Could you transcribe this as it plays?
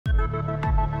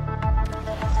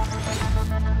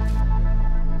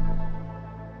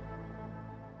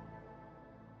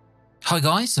Hi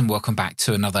guys, and welcome back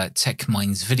to another Tech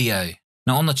Minds video.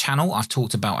 Now on the channel, I've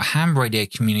talked about a ham radio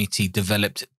community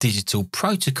developed digital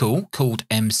protocol called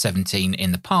M17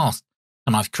 in the past,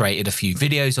 and I've created a few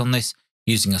videos on this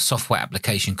using a software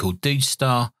application called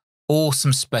DudeStar or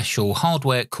some special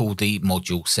hardware called the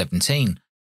Module 17.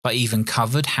 I even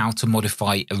covered how to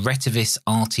modify a Retivis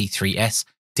RT3S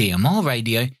DMR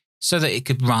radio so that it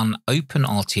could run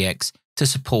OpenRTX to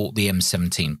support the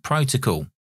M17 protocol.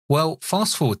 Well,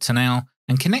 fast forward to now,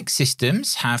 and Connect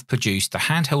Systems have produced a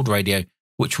handheld radio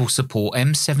which will support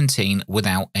M17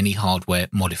 without any hardware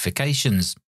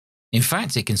modifications. In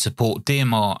fact, it can support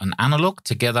DMR and analog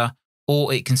together,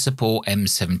 or it can support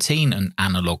M17 and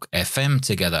analog FM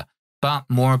together, but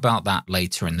more about that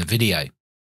later in the video.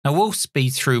 Now we'll speed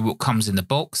through what comes in the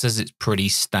box as it's pretty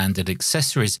standard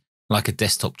accessories like a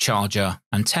desktop charger,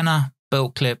 antenna,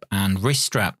 belt clip and wrist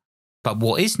strap. But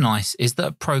what is nice is that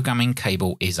a programming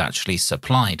cable is actually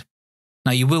supplied.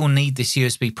 Now you will need this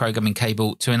USB programming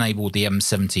cable to enable the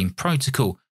M17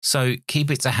 protocol, so keep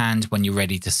it to hand when you're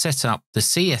ready to set up the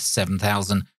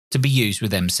CS7000 to be used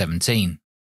with M17.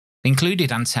 The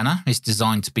included antenna is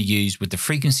designed to be used with the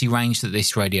frequency range that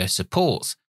this radio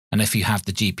supports, and if you have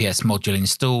the GPS module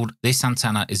installed, this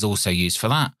antenna is also used for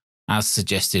that, as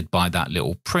suggested by that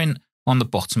little print on the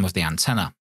bottom of the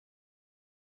antenna.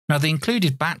 Now the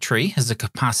included battery has a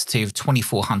capacity of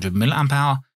 2400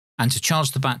 mAh, and to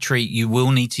charge the battery you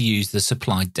will need to use the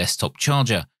supplied desktop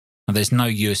charger. Now there's no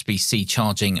USB-C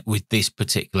charging with this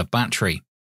particular battery.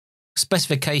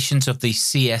 Specifications of the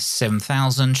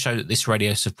CS7000 show that this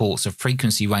radio supports a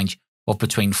frequency range of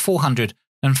between 400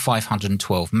 and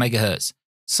 512 MHz,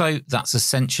 so that's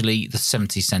essentially the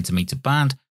 70 cm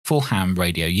band for ham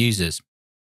radio users.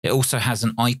 It also has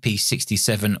an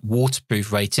IP67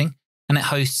 waterproof rating, and it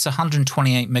hosts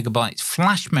 128 MB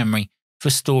flash memory for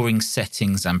storing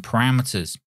settings and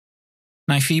parameters.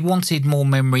 Now, if you wanted more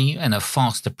memory and a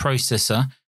faster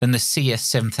processor, then the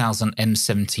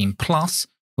CS7000-M17 Plus,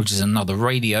 which is another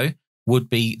radio, would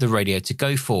be the radio to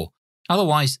go for.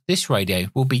 Otherwise, this radio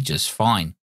will be just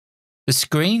fine. The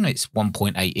screen, it's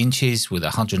 1.8 inches with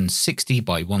 160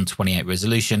 by 128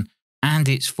 resolution, and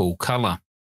it's full color.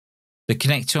 The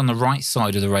connector on the right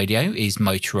side of the radio is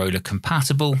Motorola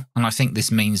compatible, and I think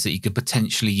this means that you could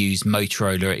potentially use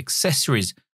Motorola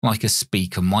accessories like a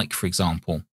speaker mic, for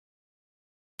example.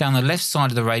 Down the left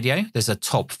side of the radio, there's a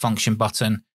top function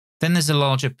button, then there's a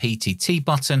larger PTT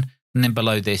button, and then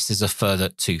below this there's a further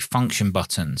 2 function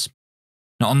buttons.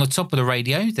 Now on the top of the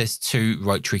radio, there's 2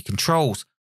 rotary controls.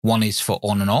 One is for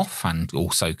on and off and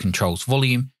also controls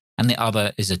volume, and the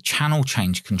other is a channel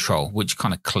change control, which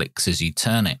kind of clicks as you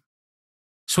turn it.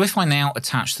 So if I now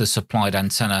attach the supplied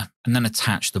antenna and then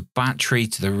attach the battery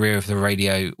to the rear of the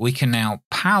radio, we can now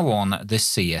power on the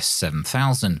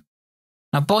CS7000.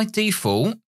 Now by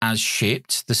default, as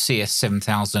shipped, the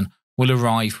CS7000 will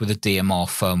arrive with a DMR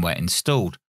firmware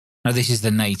installed. Now this is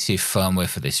the native firmware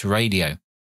for this radio.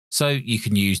 So you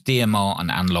can use DMR and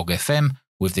analog FM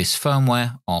with this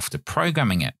firmware after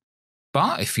programming it.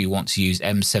 But if you want to use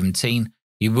M17,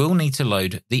 you will need to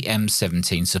load the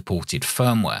M17 supported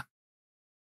firmware.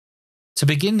 To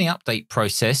begin the update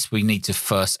process, we need to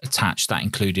first attach that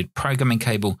included programming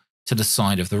cable to the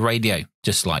side of the radio,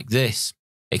 just like this.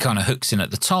 It kind of hooks in at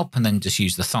the top and then just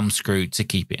use the thumb screw to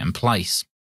keep it in place.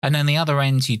 And then the other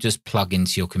end you just plug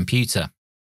into your computer.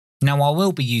 Now I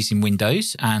will be using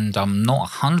Windows, and I'm not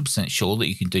 100% sure that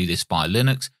you can do this via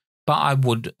Linux, but I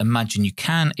would imagine you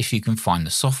can if you can find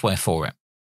the software for it.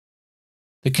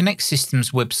 The Connect Systems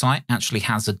website actually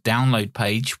has a download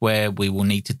page where we will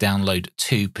need to download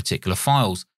 2 particular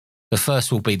files. The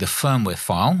first will be the firmware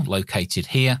file located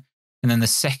here, and then the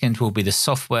second will be the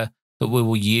software that we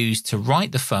will use to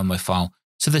write the firmware file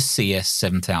to the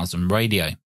CS7000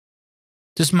 radio.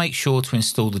 Just make sure to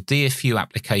install the DFU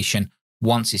application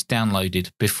once it's downloaded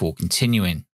before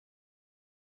continuing.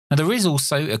 Now there is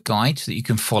also a guide that you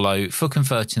can follow for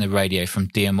converting the radio from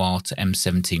DMR to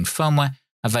M17 firmware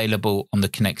available on the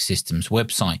Connect Systems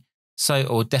website. So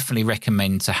I would definitely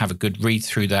recommend to have a good read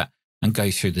through that and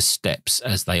go through the steps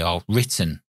as they are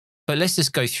written. But let's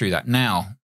just go through that now.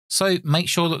 So make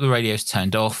sure that the radio is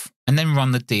turned off and then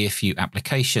run the DFU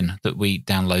application that we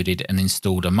downloaded and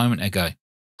installed a moment ago.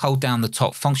 Hold down the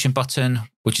top function button,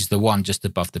 which is the one just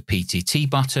above the PTT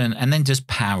button, and then just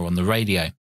power on the radio.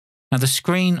 Now the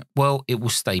screen, well, it will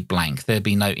stay blank. There'll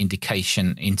be no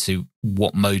indication into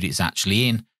what mode it's actually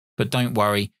in, but don't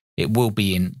worry, it will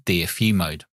be in DFU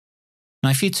mode. Now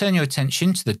if you turn your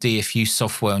attention to the DFU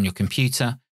software on your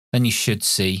computer, then you should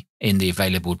see in the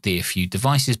available DFU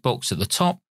devices box at the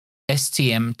top,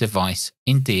 STM device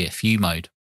in DFU mode.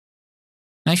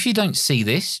 Now, if you don't see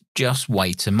this, just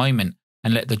wait a moment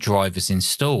and let the drivers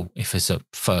install if it's a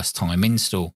first time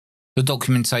install. The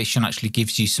documentation actually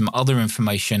gives you some other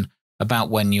information about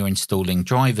when you're installing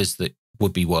drivers that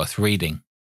would be worth reading.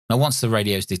 Now, once the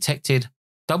radio is detected,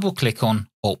 double click on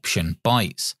Option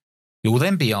Bytes. You will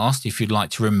then be asked if you'd like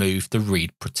to remove the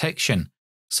read protection.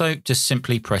 So just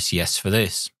simply press yes for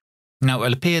this. Now,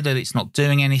 it'll appear that it's not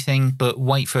doing anything, but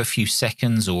wait for a few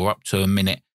seconds or up to a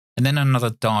minute, and then another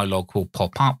dialog will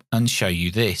pop up and show you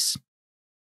this.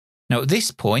 Now, at this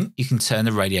point, you can turn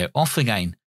the radio off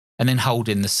again, and then hold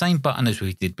in the same button as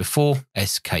we did before,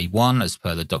 SK1 as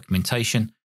per the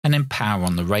documentation, and then power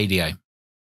on the radio.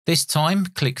 This time,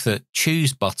 click the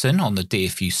Choose button on the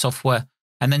DFU software,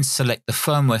 and then select the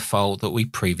firmware file that we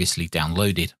previously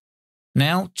downloaded.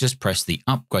 Now, just press the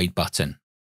Upgrade button.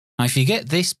 Now, if you get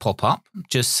this pop up,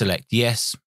 just select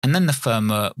Yes, and then the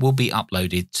firmware will be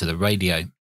uploaded to the radio.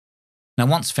 Now,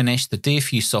 once finished, the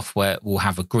DFU software will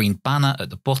have a green banner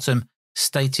at the bottom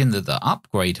stating that the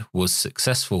upgrade was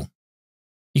successful.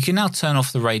 You can now turn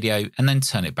off the radio and then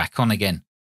turn it back on again.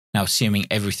 Now, assuming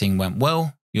everything went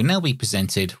well, you'll now be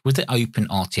presented with the Open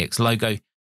RTX logo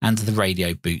and the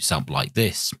radio boots up like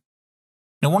this.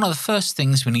 Now, one of the first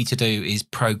things we need to do is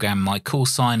program my call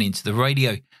sign into the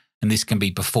radio, and this can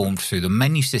be performed through the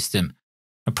menu system.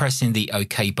 Pressing the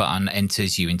OK button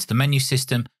enters you into the menu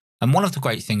system, and one of the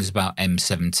great things about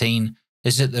M17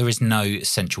 is that there is no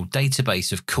central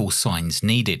database of call signs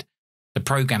needed. The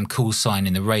program call sign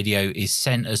in the radio is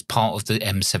sent as part of the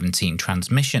M17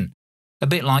 transmission, a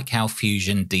bit like how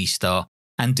Fusion, D-Star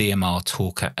and DMR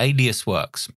Talker alias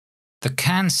works. The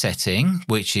CAN setting,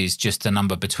 which is just a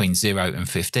number between 0 and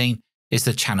 15, is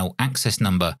the channel access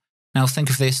number. Now think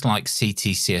of this like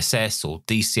CTCSS or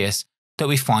DCS that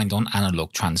we find on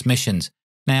analog transmissions.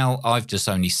 Now I've just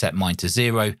only set mine to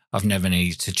 0, I've never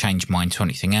needed to change mine to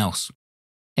anything else.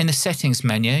 In the settings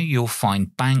menu, you'll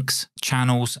find banks,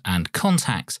 channels and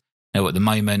contacts. Now at the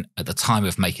moment, at the time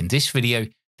of making this video,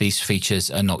 these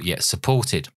features are not yet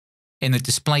supported. In the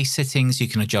display settings, you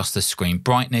can adjust the screen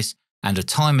brightness and a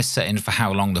timer setting for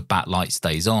how long the backlight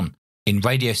stays on. In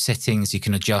radio settings, you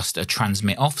can adjust a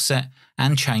transmit offset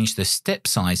and change the step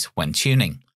size when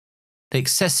tuning. The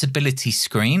accessibility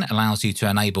screen allows you to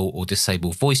enable or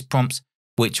disable voice prompts,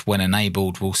 which when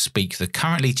enabled will speak the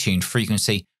currently tuned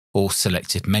frequency or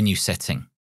selected menu setting.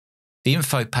 The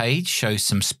info page shows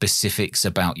some specifics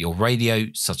about your radio,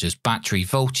 such as battery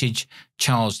voltage,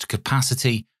 charged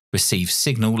capacity, received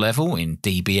signal level in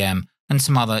dBm, and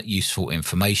some other useful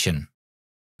information.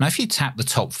 Now, if you tap the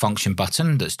top function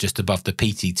button that's just above the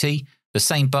PTT, the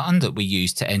same button that we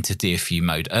used to enter DFU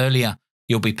mode earlier,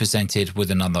 you'll be presented with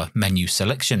another menu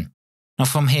selection. Now,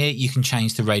 from here, you can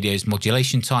change the radio's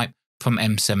modulation type from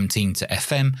M17 to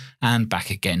FM and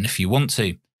back again if you want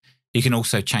to. You can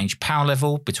also change power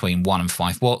level between 1 and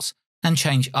 5 watts and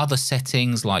change other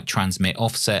settings like transmit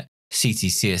offset,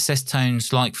 CTCSS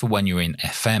tones like for when you're in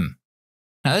FM.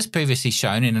 Now, as previously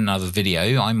shown in another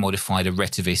video, I modified a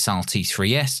Retivis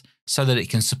RT3S so that it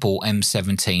can support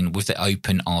M17 with the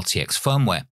Open RTX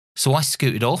firmware. So I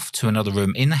scooted off to another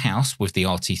room in the house with the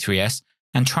RT3S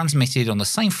and transmitted on the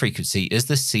same frequency as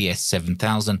the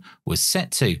CS7000 was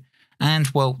set to. And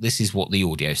well, this is what the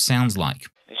audio sounds like.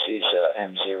 This is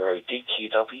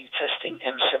M0DQW testing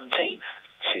M17.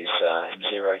 This is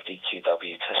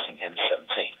M0DQW testing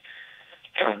M17.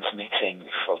 Transmitting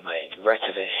from a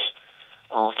Retivis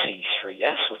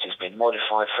RT3S, which has been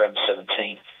modified for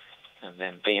M17, and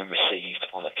then being received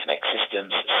on a Connect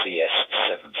Systems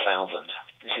CS7000.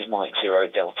 This is Mike 0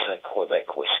 Delta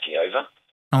Quebec Whiskey, over.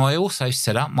 Now, I also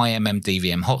set up my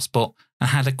MMDVM hotspot and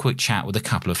had a quick chat with a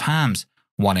couple of hams,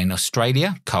 one in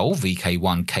Australia, Cole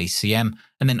VK1KCM,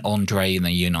 and then Andre in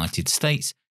the United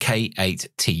States,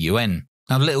 K8TUN.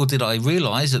 Now, little did I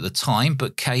realise at the time,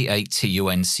 but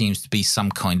K8TUN seems to be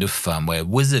some kind of firmware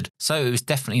wizard, so it was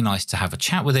definitely nice to have a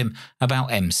chat with him about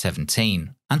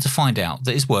M17 and to find out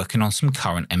that he's working on some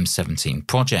current M17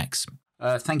 projects.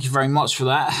 Thank you very much for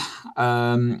that.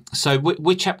 So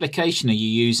which application are you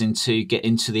using to get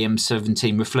into the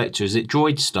M17 reflector? Is it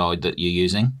DroidStar that you're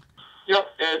using? Yep,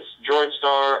 it's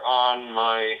DroidStar on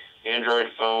my Android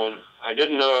phone. I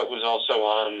didn't know it was also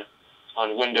on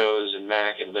Windows and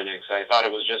Mac and Linux. I thought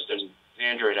it was just an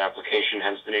Android application,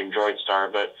 hence the name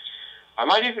DroidStar, but I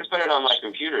might even put it on my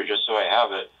computer just so I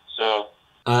have it. So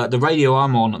the radio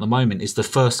I'm on at the moment is the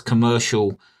first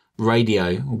commercial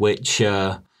radio which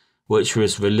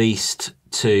was released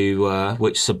to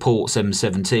which supports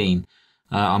M17.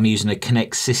 I'm using a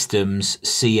Connect Systems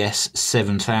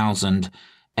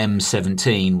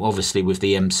CS7000-M17, obviously with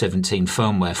the M17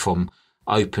 firmware from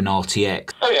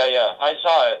OpenRTX. Oh yeah, I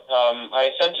saw it. I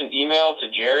sent an email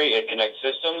to Jerry at Connect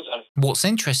Systems. What's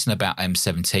interesting about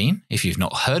M17, if you've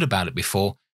not heard about it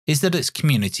before, is that it's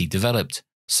community developed,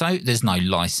 so there's no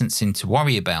licensing to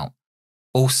worry about.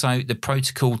 Also, the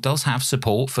protocol does have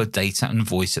support for data and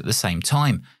voice at the same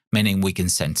time, meaning we can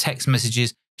send text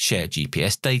messages, share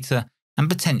GPS data, and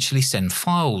potentially send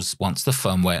files once the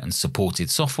firmware and supported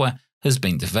software has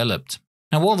been developed.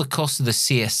 Now, while the cost of the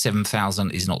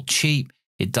CS7000 is not cheap,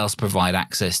 it does provide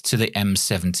access to the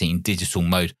M17 digital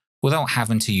mode without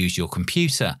having to use your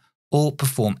computer or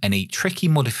perform any tricky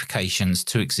modifications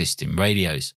to existing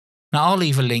radios. Now, I'll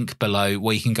leave a link below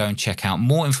where you can go and check out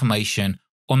more information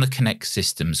on the Connect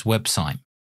Systems website.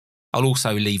 I'll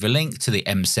also leave a link to the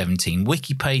M17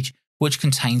 Wiki page, which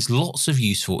contains lots of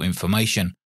useful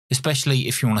information, especially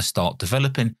if you want to start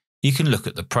developing. You can look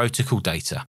at the protocol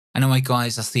data. Anyway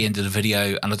guys, that's the end of the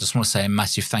video, and I just want to say a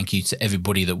massive thank you to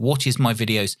everybody that watches my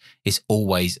videos. It's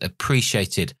always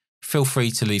appreciated. Feel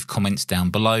free to leave comments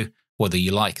down below whether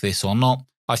you like this or not.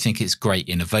 I think it's great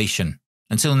innovation.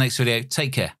 Until the next video,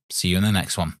 take care. See you in the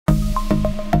next one.